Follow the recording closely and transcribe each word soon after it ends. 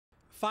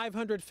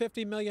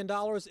$550 million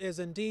is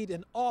indeed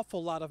an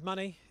awful lot of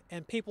money,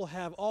 and people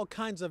have all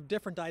kinds of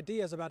different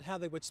ideas about how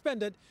they would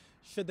spend it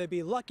should they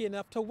be lucky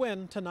enough to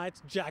win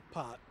tonight's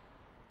jackpot.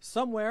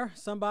 Somewhere,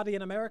 somebody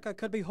in America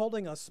could be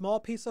holding a small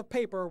piece of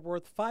paper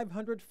worth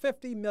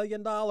 $550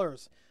 million.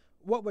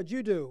 What would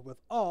you do with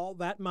all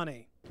that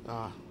money?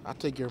 I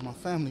take care of my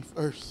family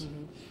first,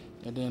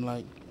 and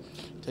then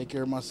take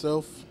care of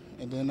myself,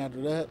 and then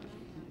after that,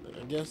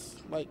 I guess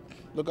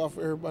look out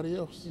for everybody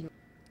else.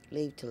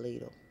 Leave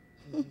Toledo.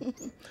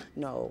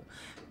 No,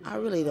 I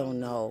really don't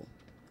know.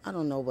 I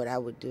don't know what I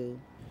would do.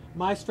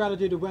 My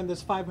strategy to win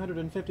this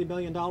 $550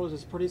 million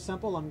is pretty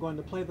simple. I'm going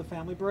to play the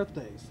family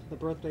birthdays. The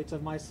birth dates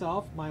of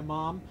myself, my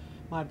mom,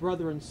 my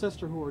brother and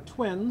sister who are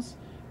twins,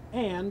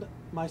 and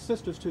my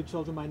sister's two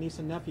children, my niece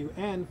and nephew.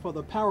 And for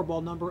the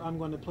Powerball number, I'm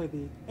going to play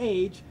the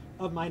age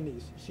of my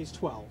niece. She's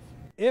 12.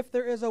 If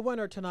there is a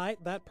winner tonight,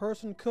 that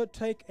person could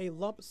take a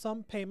lump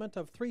sum payment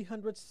of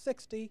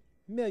 $360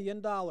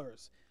 million.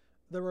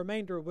 The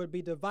remainder would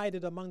be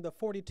divided among the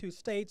 42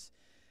 states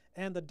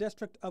and the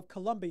District of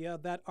Columbia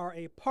that are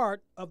a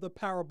part of the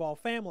Powerball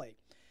family.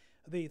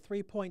 The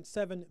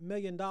 $3.7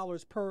 million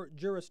per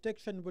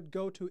jurisdiction would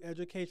go to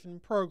education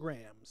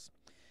programs.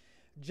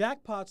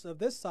 Jackpots of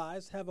this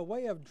size have a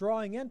way of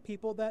drawing in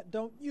people that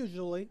don't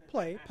usually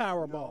play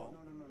Powerball.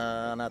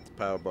 Not the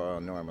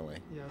Powerball normally.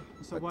 Yeah.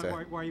 So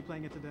why are you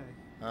playing it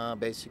today?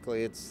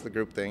 Basically, it's the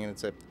group thing,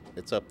 and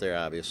it's up there,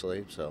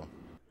 obviously. So.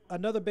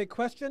 Another big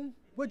question: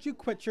 would you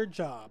quit your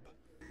job?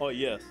 Oh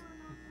yes,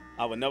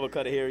 I would never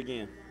cut a hair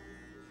again.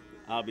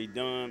 I'll be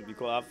done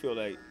because I feel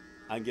like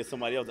I can get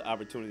somebody else the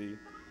opportunity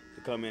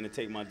to come in and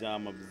take my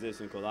job, my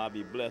position, because I'll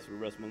be blessed for the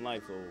rest of my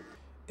life. So.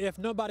 If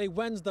nobody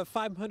wins the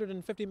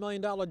 $550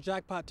 million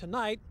jackpot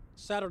tonight,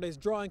 Saturday's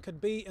drawing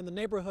could be in the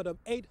neighborhood of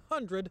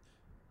 $800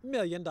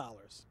 million.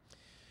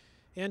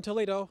 In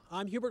Toledo,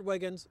 I'm Hubert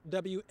Wiggins,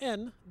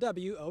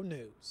 WNWO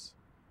News.